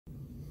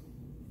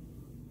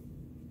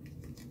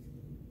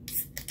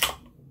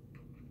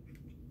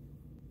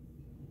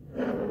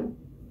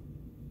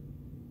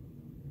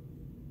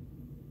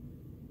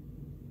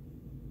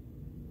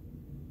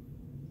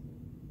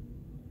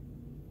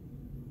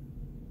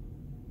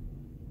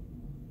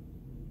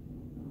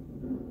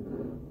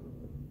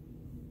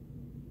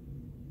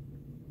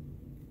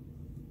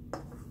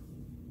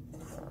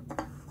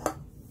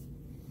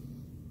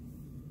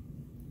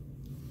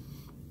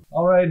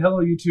All right,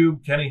 hello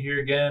YouTube, Kenny here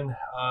again.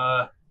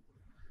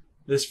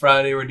 This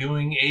Friday we're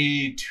doing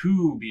a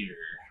 2 beer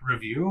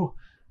review.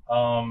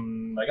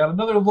 I got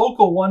another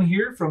local one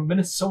here from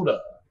Minnesota.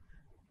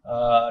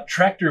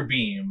 Tractor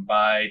Beam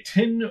by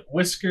Tin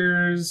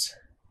Whiskers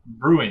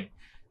Brewing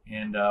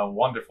in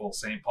wonderful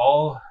St.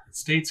 Paul,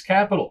 state's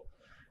capital.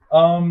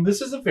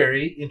 This is a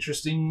very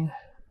interesting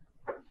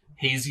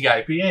hazy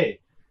IPA.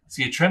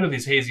 See a trend of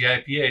these hazy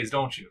IPAs,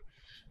 don't you?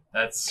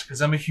 That's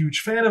because I'm a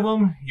huge fan of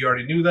them. You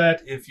already knew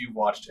that if you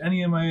watched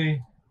any of my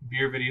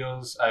beer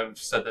videos. I've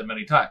said that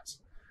many times.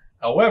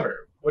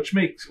 However, what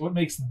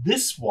makes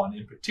this one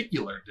in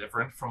particular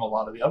different from a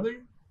lot of the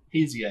other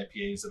hazy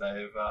IPAs that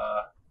I've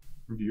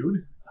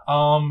reviewed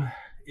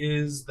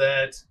is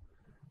that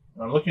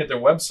when I'm looking at their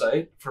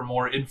website for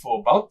more info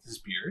about this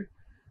beer,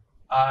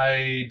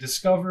 I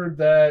discovered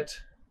that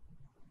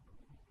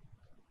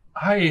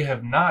I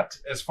have not,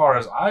 as far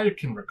as I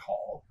can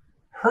recall,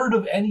 heard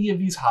of any of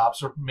these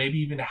hops or maybe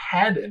even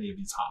had any of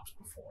these hops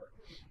before.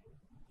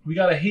 We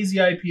got a hazy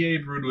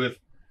IPA brewed with,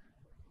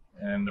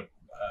 and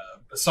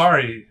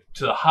sorry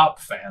to the hop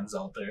fans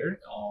out there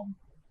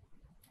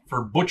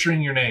for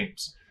butchering your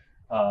names.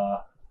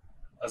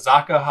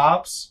 Azaka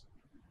hops,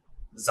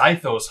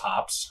 Zythos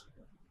hops,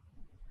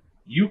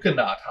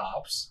 Yukonot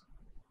hops,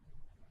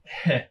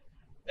 and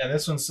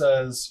this one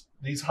says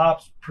these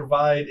hops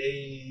provide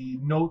a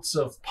notes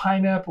of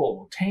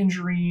pineapple,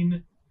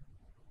 tangerine,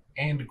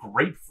 and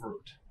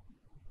grapefruit,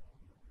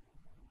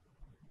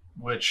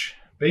 which,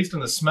 based on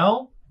the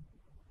smell,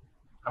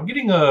 I'm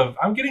getting a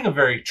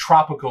very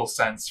tropical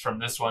sense from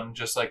this one,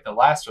 just like the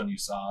last one you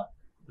saw.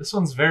 This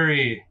one's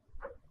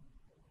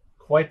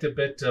quite a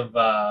bit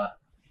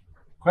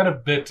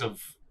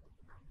of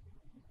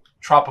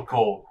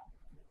tropical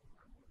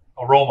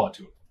aroma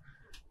to it.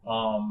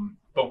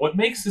 But what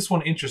makes this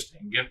one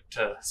interesting,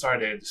 sorry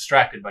to get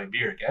distracted by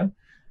beer again,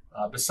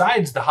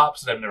 besides the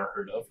hops that I've never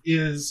heard of,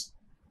 is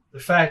the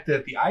fact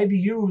that the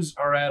IBUs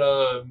are at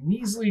a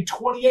measly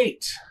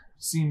 28.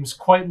 Seems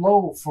quite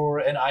low for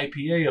an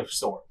IPA of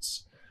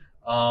sorts.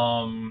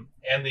 And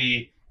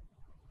the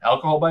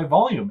alcohol by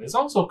volume is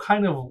also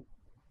kind of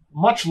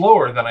much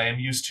lower than I am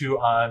used to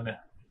on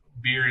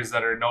beers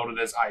that are noted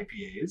as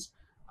IPAs,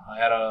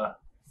 at a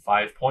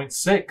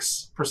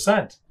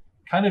 5.6%.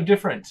 Kind of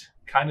different.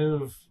 Kind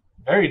of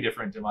very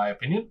different in my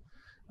opinion.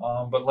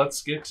 But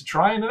let's get to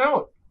trying it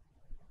out.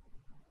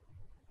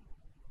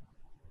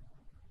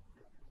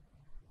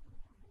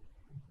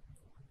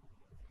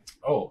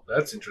 Oh,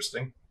 that's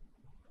interesting.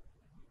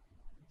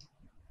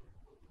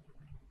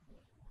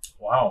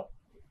 Wow.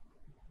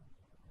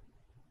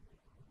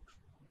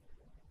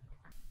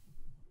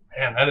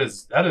 Man, that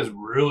is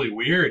really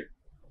weird.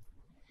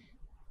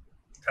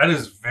 That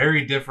is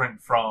very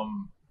different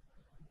from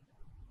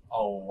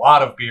a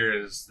lot of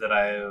beers that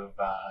I've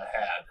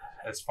had,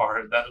 as far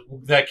as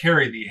that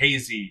carry the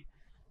hazy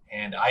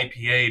and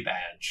IPA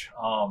badge.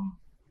 And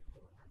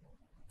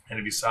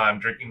if you saw, I'm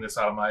drinking this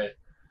out of my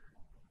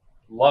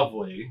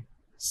lovely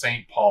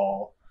St.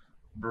 Paul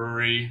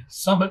Brewery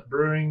Summit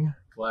Brewing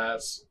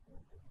glass.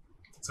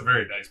 It's a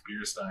very nice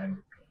beer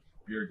stein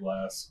beer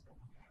glass.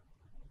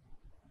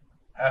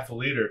 Half a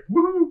liter.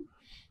 Woo!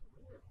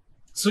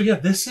 So yeah,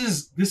 this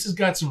has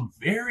got some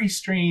very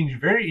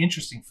strange, very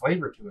interesting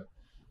flavor to it.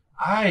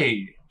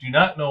 I do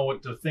not know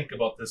what to think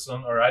about this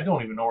one, or I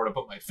don't even know where to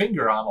put my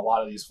finger on a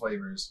lot of these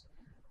flavors.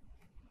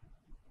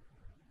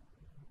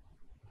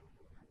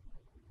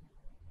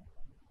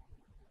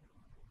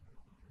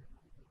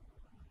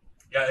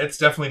 Yeah, it's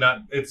definitely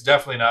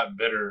not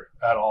bitter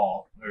at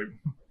all. Or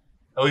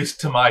at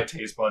least to my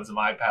taste buds and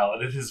my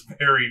palate, it is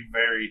very,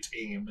 very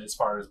tame as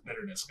far as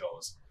bitterness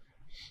goes.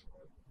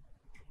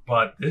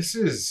 But this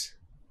is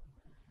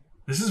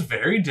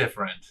very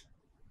different.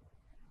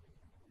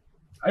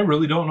 I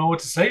really don't know what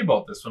to say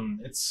about this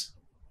one. It's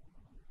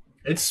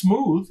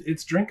smooth,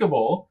 it's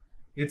drinkable,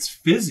 it's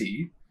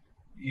fizzy.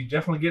 You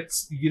definitely get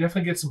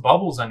some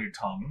bubbles on your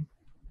tongue.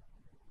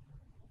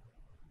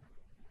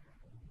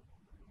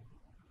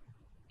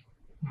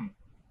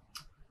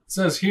 It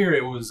says here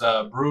it was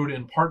brewed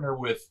in partner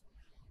with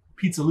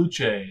Pizza Luce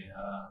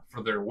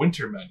for their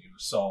winter menu.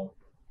 So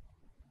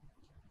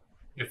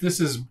if this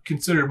is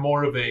considered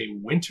more of a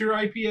winter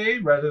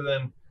IPA rather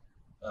than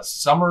a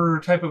summer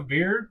type of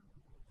beer,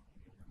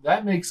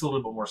 that makes a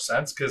little bit more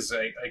sense, because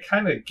I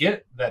kind of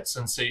get that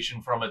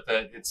sensation from it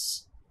that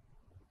it's,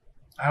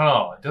 I don't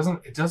know,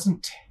 it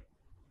doesn't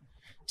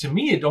to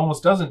me, it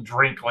almost doesn't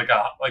drink like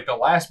the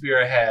last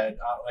beer I had,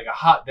 like a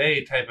hot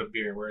day type of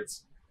beer where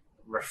it's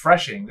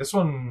refreshing. This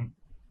one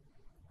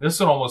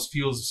almost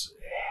feels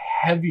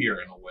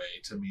heavier in a way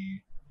to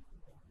me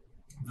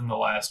than the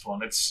last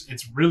one.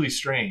 It's really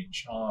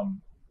strange.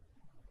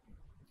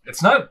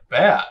 It's not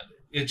bad.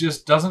 It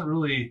just doesn't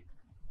really.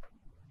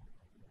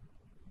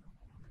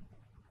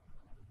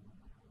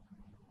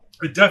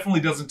 It definitely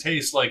doesn't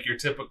taste like your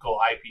typical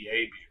IPA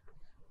beer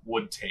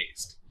would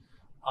taste.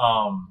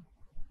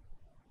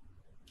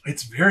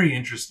 It's very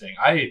interesting.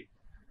 I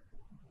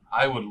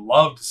would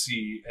love to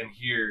see and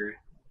hear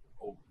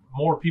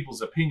more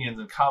people's opinions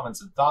and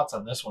comments and thoughts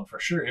on this one for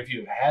sure if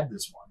you've had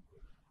this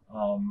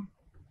one.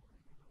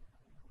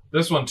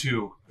 This one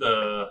too,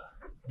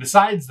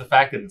 besides the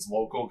fact that it's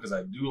local, because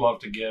I do love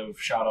to give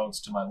shout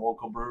outs to my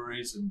local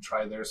breweries and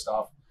try their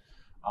stuff.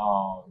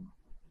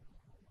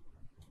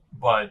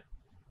 But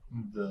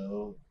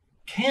the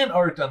can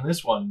art on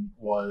this one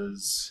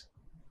was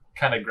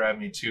kind of grabbed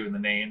me too, in the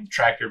name,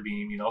 tractor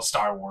beam, you know,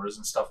 Star Wars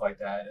and stuff like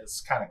that.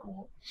 It's kind of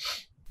cool.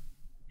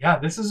 Yeah,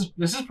 this is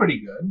pretty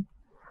good.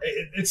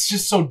 It's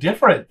just so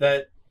different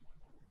that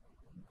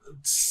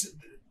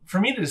for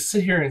me to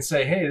sit here and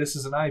say, hey, this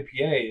is an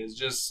IPA,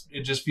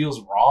 it just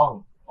feels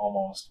wrong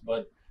almost.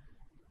 But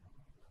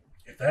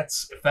if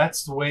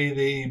that's the way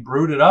they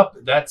brewed it up,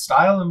 that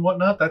style and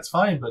whatnot, that's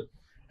fine. But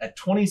at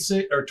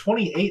 26 or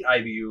 28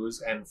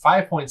 IBUs and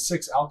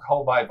 5.6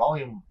 alcohol by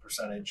volume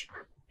percentage,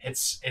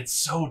 it's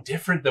so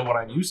different than what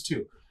I'm used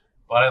to.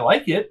 But I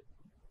like it.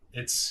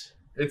 It's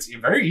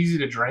very easy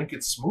to drink.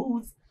 It's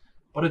smooth,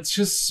 but it's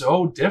just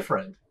so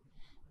different.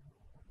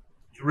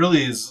 It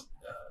really is.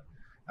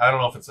 I don't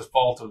know if it's the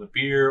fault of the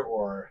beer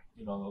or,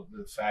 you know,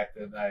 the fact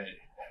that I have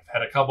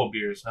had a couple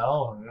beers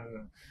now,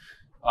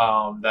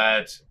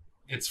 that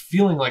it's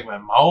feeling like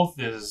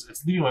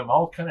it's leaving my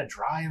mouth kind of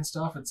dry and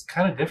stuff. It's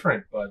kind of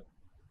different, but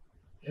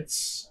I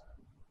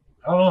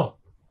don't know.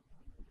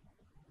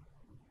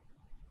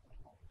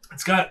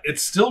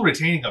 It's still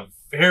retaining a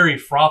very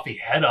frothy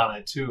head on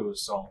it too.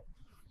 So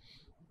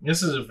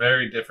this is a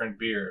very different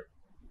beer.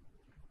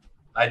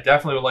 I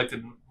definitely would like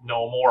to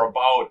know more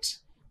about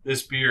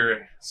this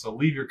beer. So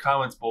leave your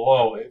comments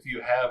below if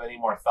you have any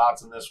more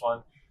thoughts on this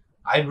one.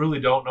 I really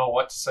don't know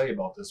what to say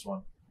about this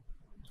one.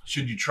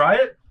 Should you try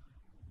it?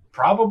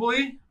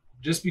 Probably,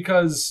 just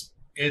because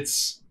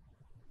it's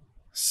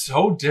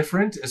so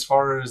different as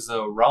far as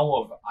the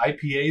realm of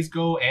IPAs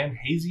go and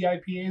hazy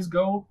IPAs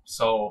go.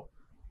 So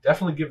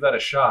definitely give that a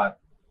shot.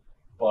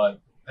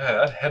 But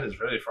that head is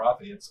really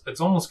frothy.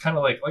 It's almost kind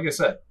of like I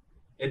said,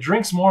 it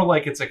drinks more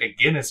like it's like a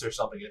Guinness or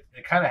something.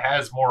 It kind of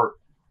has more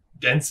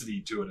density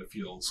to it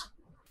feels.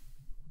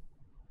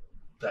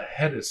 The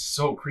head is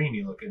so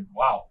creamy looking.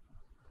 Wow.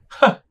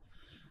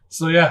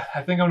 So yeah,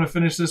 I think I'm going to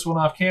finish this one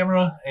off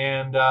camera,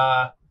 and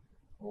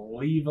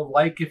leave a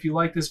like if you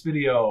like this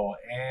video,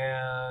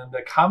 and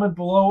a comment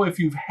below if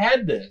you've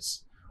had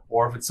this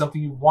or if it's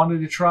something you wanted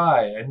to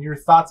try, and your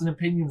thoughts and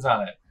opinions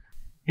on it.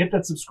 Hit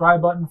that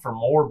subscribe button for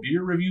more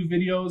beer review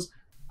videos.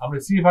 I'm going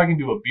to see if I can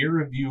do a beer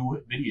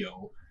review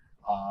video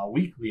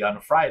weekly on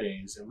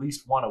Fridays, at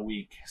least one a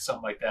week,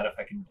 something like that, if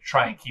I can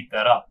try and keep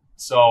that up.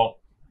 So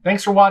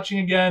thanks for watching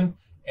again,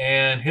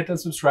 and hit that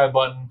subscribe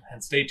button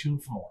and stay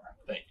tuned for more.